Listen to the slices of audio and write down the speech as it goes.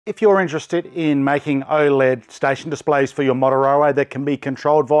If you're interested in making OLED station displays for your Motorola that can be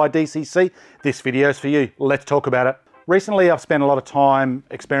controlled via DCC, this video is for you. Let's talk about it. Recently, I've spent a lot of time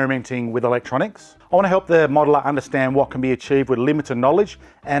experimenting with electronics. I want to help the modeler understand what can be achieved with limited knowledge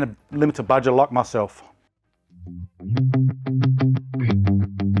and a limited budget like myself.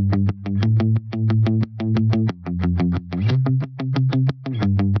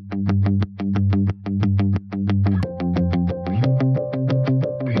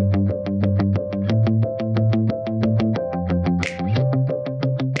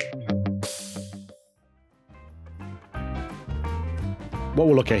 What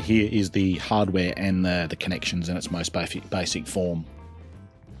we'll look at here is the hardware and the connections in its most basic form.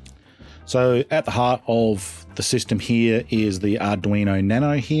 So at the heart of the system here is the Arduino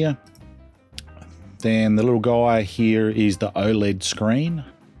Nano here. Then the little guy here is the OLED screen.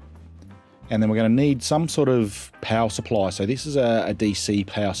 And then we're going to need some sort of power supply. So this is a DC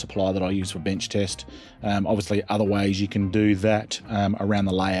power supply that I use for bench test. Obviously other ways you can do that around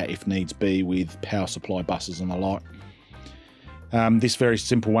the layout if needs be with power supply buses and the like. This very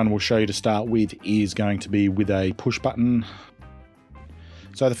simple one we'll show you to start with is going to be with a push button.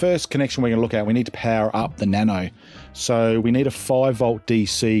 So the first connection we're going to look at, we need to power up the Nano. So we need a 5-volt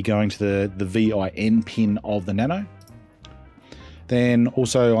DC going to the VIN pin of the Nano. Then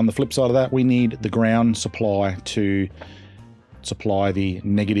also on the flip side of that, we need the ground supply to supply the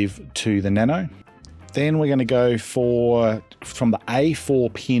negative to the Nano. Then we're going to go from the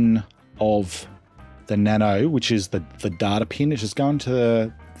A4 pin of the Nano, which is the data pin, which is going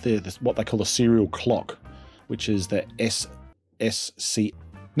to what they call the serial clock, which is the SSC.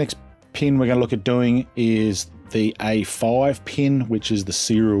 Next pin we're going to look at doing is the A5 pin, which is the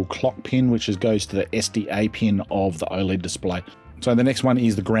serial clock pin, which goes to the SDA pin of the OLED display. So the next one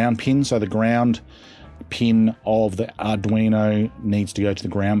is the ground pin. So the ground pin of the Arduino needs to go to the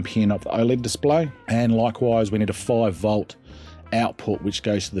ground pin of the OLED display. And likewise, we need a 5-volt output which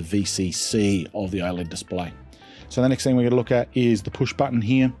goes to the VCC of the OLED display. So the next thing we're going to look at is the push button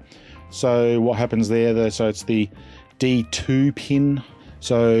here. So what happens there, so it's the D2 pin.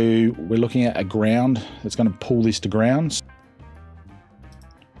 So we're looking at a ground that's going to pull this to ground,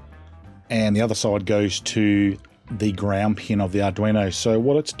 and the other side goes to the ground pin of the Arduino. So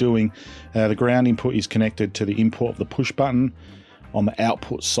what it's doing, the ground input is connected to the input of the push button on the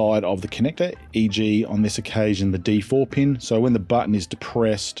output side of the connector, e.g. on this occasion the D4 pin. So when the button is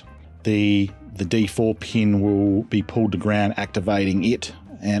depressed, the D4 pin will be pulled to ground, activating it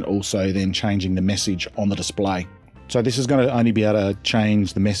and also then changing the message on the display. So this is going to only be able to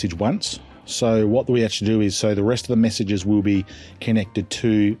change the message once. So what we actually do is, so the rest of the messages will be connected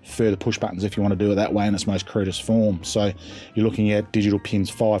to further push buttons if you want to do it that way in its most crudest form. So you're looking at digital pins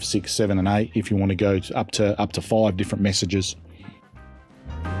 5, 6, 7 and 8 if you want to go up to 5 different messages.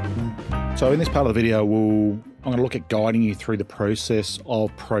 So in this part of the video, I'm going to look at guiding you through the process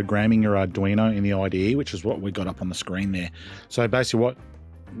of programming your Arduino in the IDE, which is what we got up on the screen there. So basically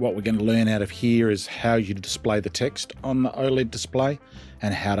what we're going to learn out of here is how you display the text on the OLED display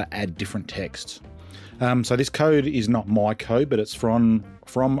and how to add different texts. So this code is not my code, but it's from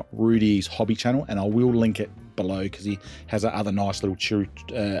Rudy's hobby channel, and I will link it below because he has a other nice little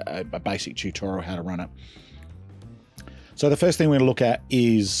a basic tutorial how to run it. So the first thing we're going to look at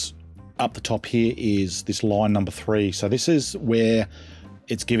is up the top here is this line number 3. So this is where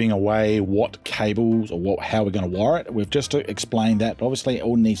it's giving away what cables or how we're going to wire it. We've just explained that. Obviously, it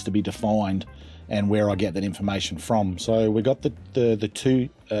all needs to be defined and where I get that information from. So we got the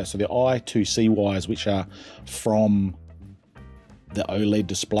I2C wires, which are from the OLED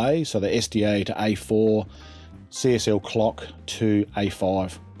display. So the SDA to A4, CSL clock to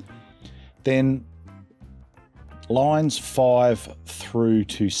A5. Then lines 5 through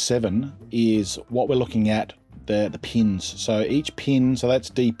to 7 is what we're looking at, the pins. So each pin, so that's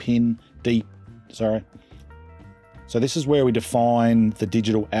So this is where we define the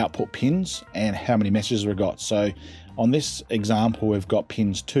digital output pins and how many messages we've got. So on this example, we've got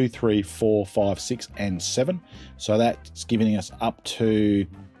pins 2, 3, 4, 5, 6, and 7. So that's giving us up to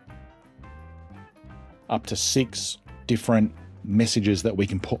 6 different messages that we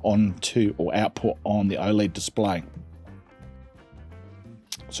can put onto or output on the OLED display.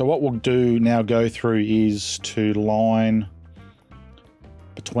 So what we'll do now go through is to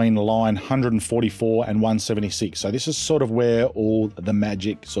between line 144 and 176. So this is sort of where all the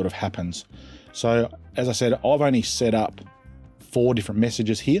magic sort of happens. So as I said, I've only set up 4 different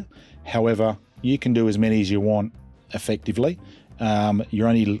messages here. However, you can do as many as you want effectively. You're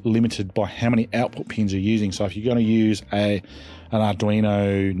only limited by how many output pins you're using. So if you're going to use an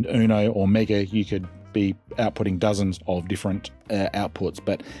Arduino Uno or Mega, you could be outputting dozens of different outputs,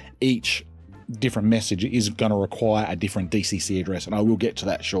 but each different message is going to require a different DCC address, and I will get to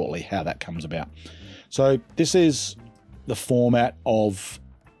that shortly, how that comes about. So this is the format of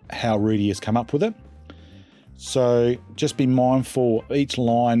how Rudy has come up with it. So just be mindful, each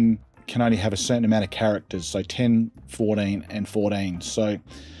line can only have a certain amount of characters, so 10, 14, and 14. So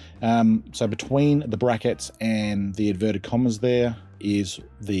between the brackets and the inverted commas there is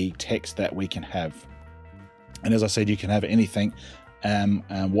the text that we can have. And as I said, you can have anything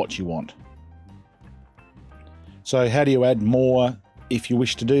what you want. So how do you add more if you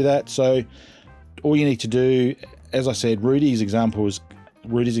wish to do that? So all you need to do, as I said, Rudy's example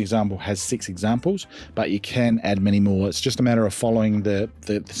has 6 examples, but you can add many more. It's just a matter of following the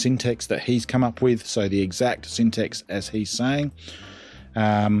syntax that he's come up with, so the exact syntax as he's saying,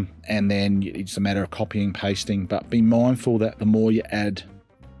 and then it's a matter of copying, pasting. But be mindful that the more you add,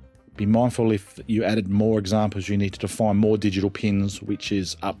 be mindful if you added more examples, you need to define more digital pins, which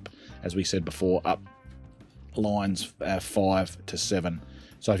is up, as we said before, up lines 5 to 7.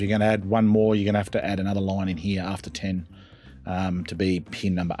 So if you're going to add one more, you're going to have to add another line in here after 10 to be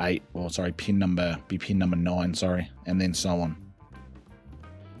pin number 8, or sorry, pin number 9, sorry, and then so on.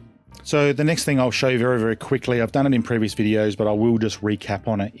 So the next thing I'll show you very, very quickly, I've done it in previous videos, but I will just recap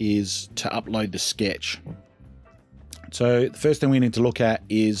on it, is to upload the sketch. So the first thing we need to look at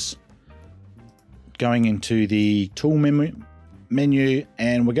is going into the tool menu,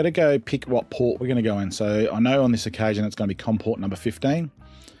 and we're going to go pick what port we're going to go in. So I know on this occasion it's going to be COM port number 15,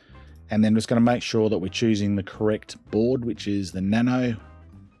 and then just going to make sure that we're choosing the correct board, which is the Nano,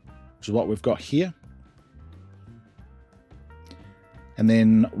 which is what we've got here. And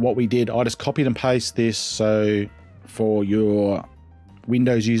then what we did, I just copied and pasted this. So for your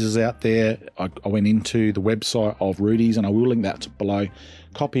Windows users out there, I went into the website of Rudy's, and I will link that below.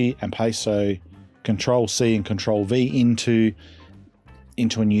 Copy and paste, so Control C and Control V into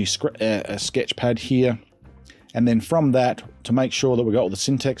a new sketch pad here. And then from that, to make sure that we got all the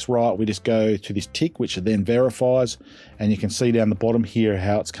syntax right, we just go to this tick, which then verifies, and you can see down the bottom here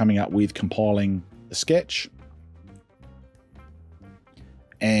how it's coming up with compiling the sketch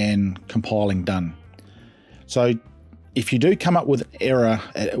and compiling done. So if you do come up with an error,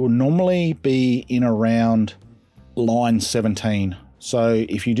 it will normally be in around line 17. So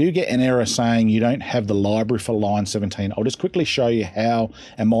if you do get an error saying you don't have the library for line 17, I'll just quickly show you how.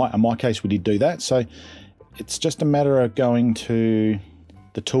 In my case, we did do that. So it's just a matter of going to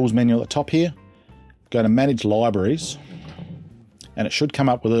the tools menu at the top here, go to manage libraries, and it should come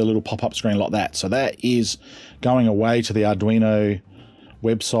up with a little pop-up screen like that. So that is going away to the Arduino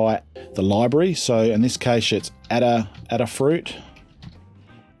website, the library. So in this case, it's Adafruit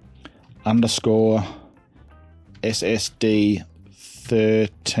underscore SSD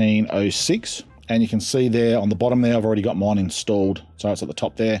 1306, and you can see there on the bottom there, I've already got mine installed, so it's at the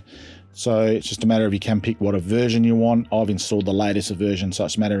top there. So it's just a matter of, you can pick what version you want. I've installed the latest version, so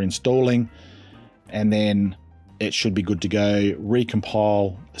it's a matter of installing, and then it should be good to go.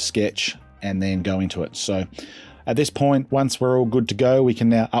 Recompile the sketch and then go into it. So at this point, once we're all good to go, we can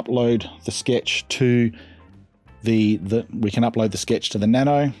now upload the sketch to the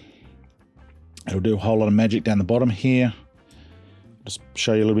Nano. It'll do a whole lot of magic down the bottom here. Just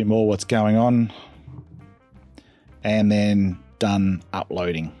show you a little bit more what's going on, and then done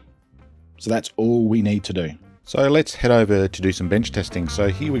uploading. So that's all we need to do. So let's head over to do some bench testing. So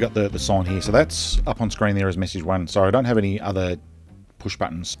here we got the sign here. So that's up on screen there as message 1. Sorry, I don't have any other push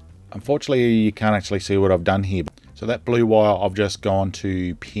buttons. Unfortunately, you can't actually see what I've done here. So that blue wire, I've just gone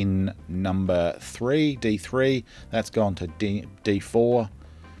to pin number 3, D3. That's gone to D4,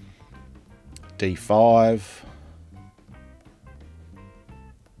 D5,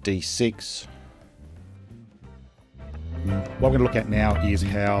 D6. What we're going to look at now is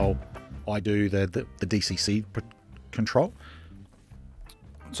how I do the DCC control.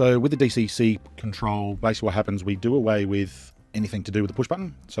 So with the DCC control, basically what happens, we do away with anything to do with the push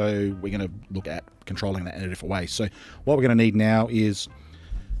button. So we're going to look at controlling that in a different way. So what we're going to need now is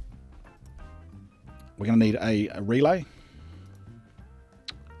we're going to need a relay,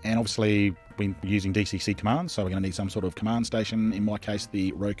 and obviously we're using DCC commands, so we're going to need some sort of command station. In my case,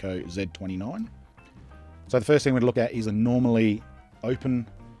 the Roco Z29. So the first thing we're going to look at is a normally open,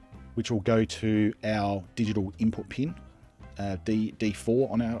 which will go to our digital input pin,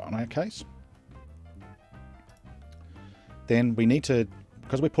 D4 on our case. Then we need to,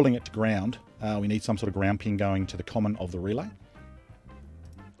 because we're pulling it to ground, we need some sort of ground pin going to the common of the relay.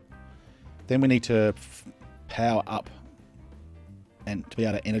 Then we need to power up and to be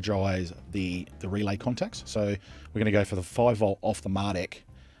able to energize the relay contacts. So we're going to go for the 5 volt off the Marduk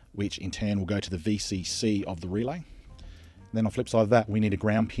which in turn will go to the VCC of the relay. Then on flip side of that, we need a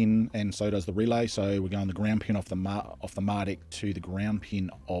ground pin, and so does the relay. So we're going the ground pin off the MARDIC to the ground pin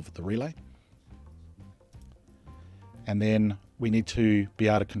of the relay. And then we need to be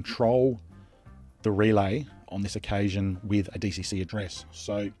able to control the relay on this occasion with a DCC address.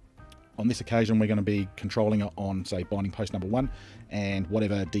 So on this occasion, we're going to be controlling it on, say, binding post number 1 and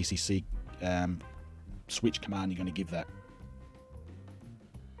whatever DCC switch command you're going to give that.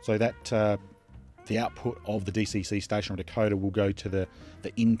 So that the output of the DCC stationary decoder will go to the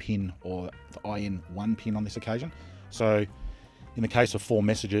in pin or the IN1 pin on this occasion. So in the case of 4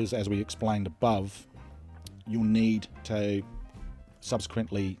 messages, as we explained above, you'll need to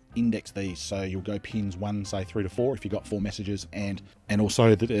subsequently index these. So you'll go pins 1, say, through to 4 if you've got 4 messages, and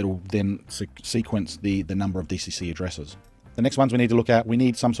also that it'll then sequence the number of DCC addresses. The next ones we need to look at, we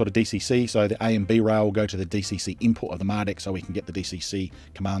need some sort of DCC. So the A and B rail will go to the DCC input of the MARDIC so we can get the DCC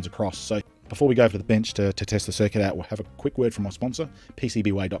commands across. So before we go over to the bench to test the circuit out, we'll have a quick word from our sponsor,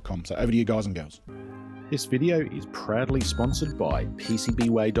 PCBWay.com. So over to you guys and girls. This video is proudly sponsored by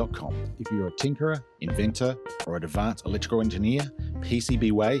PCBWay.com. If you're a tinkerer, inventor, or an advanced electrical engineer,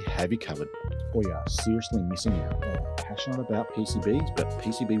 PCBWay have you covered. Or you are seriously missing out. Passionate about PCBs, but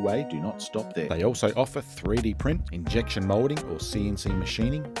PCBWay do not stop there. They also offer 3D print, injection molding or CNC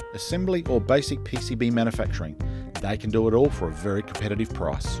machining, assembly or basic PCB manufacturing. They can do it all for a very competitive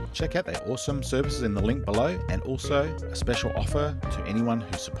price. Check out their awesome services in the link below, and also a special offer to anyone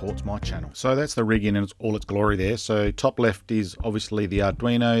who supports my channel. So that's the rig in all its glory there. So top left is obviously the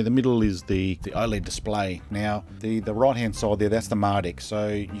Arduino, the middle is the OLED display. Now the right hand side there, that's the MARDIC. So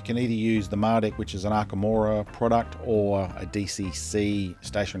you can either use the MARDIC, which is an Akamora product, or a DCC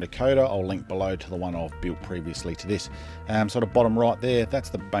stationary decoder. I'll link below to the one I've built previously to this. Sort of bottom right there, that's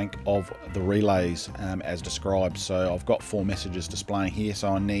the bank of the relays as described. So I've got 4 messages displaying here, so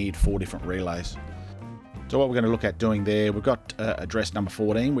I need 4 different relays. So what we're going to look at doing there, we've got address number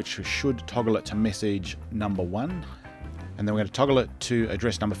 14, which should toggle it to message number 1. And then we're going to toggle it to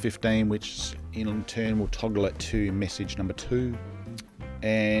address number 15, which in turn will toggle it to message number 2.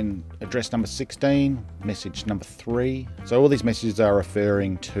 And address number 16, message number 3. So all these messages are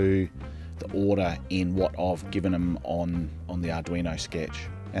referring to the order in what I've given them on the Arduino sketch.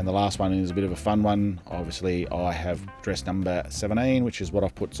 And the last one is a bit of a fun one. Obviously, I have address number 17, which is what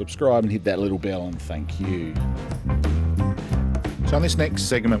I've put subscribe, and hit that little bell, and thank you. So in this next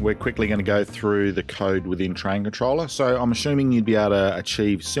segment, we're quickly going to go through the code within TrainController. So I'm assuming you'd be able to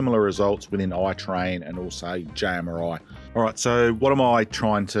achieve similar results within iTrain and also JMRI. All right, so what am I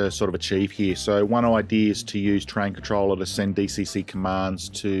trying to sort of achieve here? So one idea is to use TrainController to send DCC commands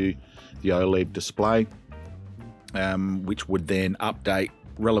to the OLED display, which would then update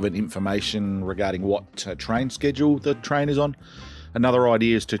relevant information regarding what train schedule the train is on. Another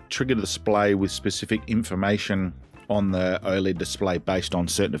idea is to trigger the display with specific information on the OLED display based on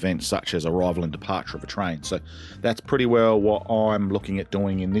certain events such as arrival and departure of a train. So that's pretty well what I'm looking at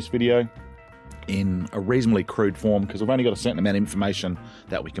doing in this video in a reasonably crude form, because we've only got a certain amount of information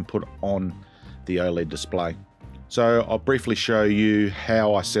that we can put on the OLED display. So I'll briefly show you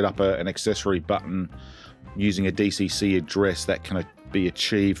how I set up an accessory button using a DCC address that can be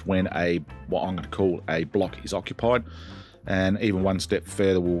achieved when what I'm going to call a block is occupied. And even one step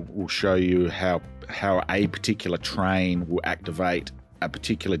further, we'll show you how a particular train will activate a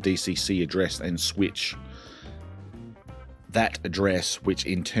particular DCC address and switch that address, which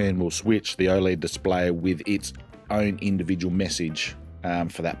in turn will switch the OLED display with its own individual message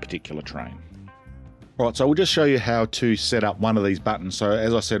for that particular train. Right, so we'll just show you how to set up one of these buttons. So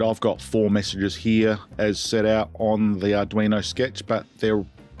as I said, I've got 4 messages here as set out on the Arduino sketch, but they're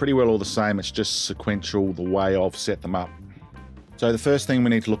pretty well all the same. It's just sequential the way I've set them up. So the first thing we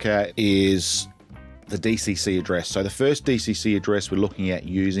need to look at is the DCC address. So the first DCC address we're looking at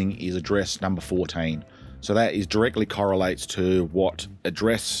using is address number 14. So that is directly correlates to what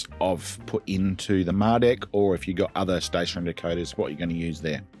address I've put into the MARDIC, or if you've got other stationary decoders, what you're going to use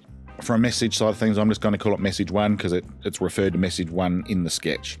there. For a message side of things, I'm just going to call it message 1 because it's referred to message 1 in the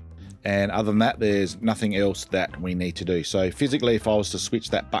sketch. And other than that, there's nothing else that we need to do. So physically, if I was to switch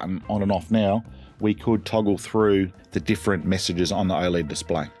that button on and off now, we could toggle through the different messages on the OLED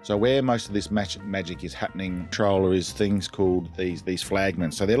display. So where most of this magic is happening, controller, is things called these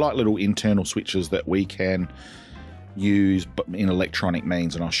flagments. So they're like little internal switches that we can use in electronic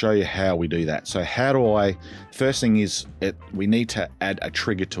means, and I'll show you how we do that. So first thing is we need to add a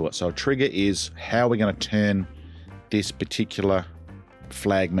trigger to it. So a trigger is how we're going to turn this particular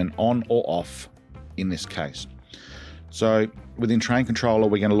flagment on or off in this case. So within TrainController,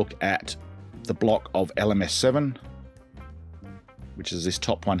 we're going to look at the block of LMS7, which is this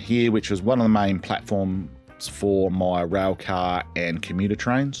top one here, which was one of the main platforms for my rail car and commuter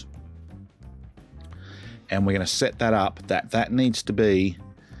trains. And we're going to set that up that needs to be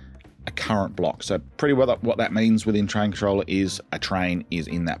a current block. So pretty well what that means within TrainController is a train is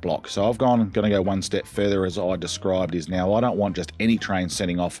in that block. So I'm going to go one step further, as I described, is now I don't want just any train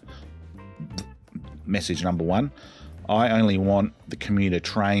setting off message number 1. I only want the commuter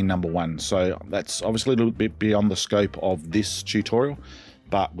train number 1. So that's obviously a little bit beyond the scope of this tutorial,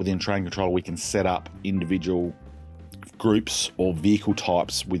 but within TrainController we can set up individual groups or vehicle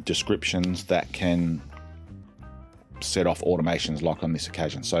types with descriptions that can set off automations like on this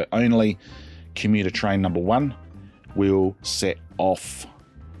occasion. So only commuter train number 1 will set off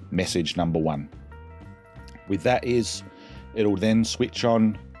message number 1. With that is, it'll then switch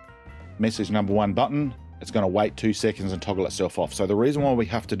on message number 1 button. It's going to wait 2 seconds and toggle itself off. So the reason why we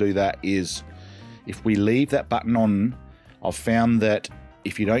have to do that is if we leave that button on, I've found that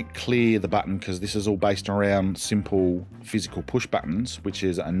if you don't clear the button, because this is all based around simple physical push buttons, which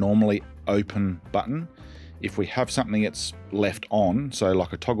is a normally open button, if we have something that's left on, so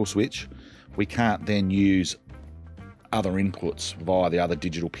like a toggle switch, we can't then use other inputs via the other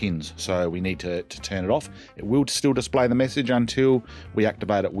digital pins. So we need to turn it off. It will still display the message until we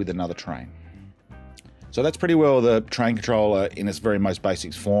activate it with another train. So that's pretty well the TrainController in its very most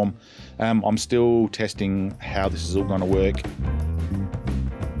basic form. I'm still testing how this is all going to work.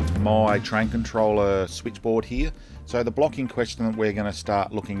 My TrainController switchboard here. So the block in question that we're going to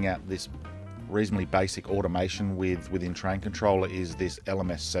start looking at, this reasonably basic automation within TrainController, is this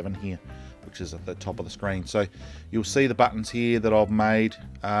LMS7 here, which is at the top of the screen. So you'll see the buttons here that I've made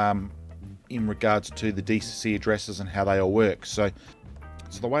in regards to the DCC addresses and how they all work. So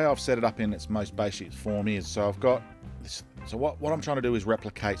the way I've set it up in its most basic form is, so I've got this, so what I'm trying to do is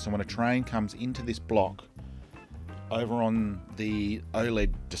replicate, so when a train comes into this block, over on the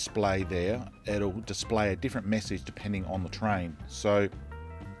OLED display there, it'll display a different message depending on the train. So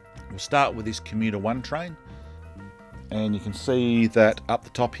we'll start with this commuter 1 train, and you can see that up the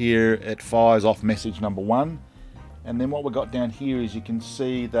top here it fires off message number 1, and then what we've got down here is you can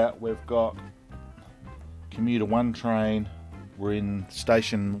see that we've got commuter 1 train. We're in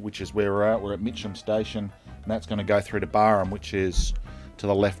station, which is where we're at. We're at Mitcham Station, and that's going to go through to Barham, which is to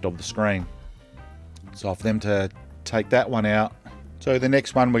the left of the screen. So for them to take that one out. So the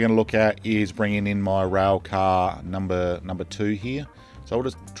next one we're going to look at is bringing in my rail car number 2 here. So I'll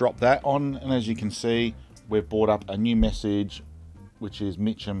just drop that on, and as you can see, we've brought up a new message, which is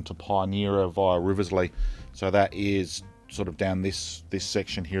Mitcham to Pioneera via Riversley. So that is sort of down this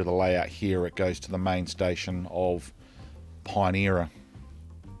section here, the layout here. It goes to the main station of Pioneera.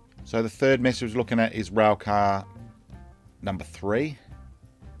 So the third message we're looking at is railcar number 3,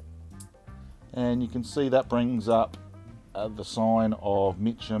 and you can see that brings up the sign of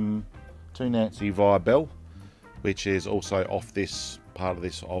Mitcham to Nancy via Bell, which is also off this part of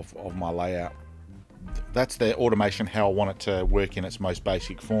this of my layout. That's the automation, how I want it to work in its most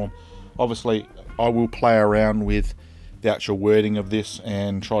basic form. Obviously I will play around with the actual wording of this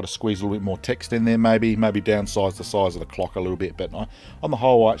and try to squeeze a little bit more text in there, maybe downsize the size of the clock a little bit, but on the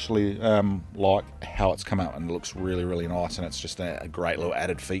whole I actually like how it's come out, and it looks really, really nice, and it's just a great little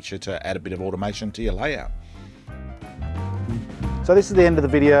added feature to add a bit of automation to your layout. So this is the end of the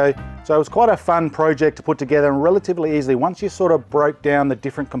video. So it was quite a fun project to put together, and relatively easily. Once you sort of broke down the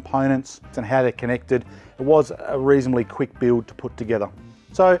different components and how they're connected, it was a reasonably quick build to put together.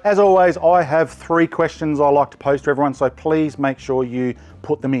 So as always, I have 3 questions I like to pose to everyone, so please make sure you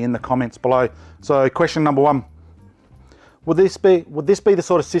put them in the comments below. So question number 1, would this be the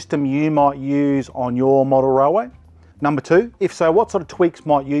sort of system you might use on your model railway? Number 2, if so, what sort of tweaks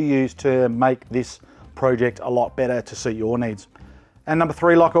might you use to make this project a lot better to suit your needs? And number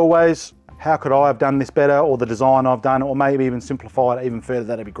 3, like always, how could I have done this better, or the design I've done, or maybe even simplify it even further?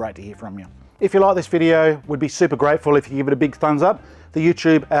 That'd be great to hear from you. If you like this video, we'd be super grateful if you give it a big thumbs up. The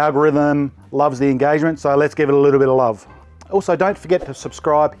YouTube algorithm loves the engagement, so let's give it a little bit of love. Also, don't forget to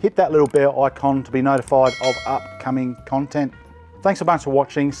subscribe, hit that little bell icon to be notified of upcoming content. Thanks a bunch for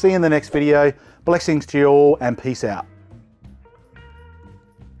watching. See you in the next video. Blessings to you all, and peace out.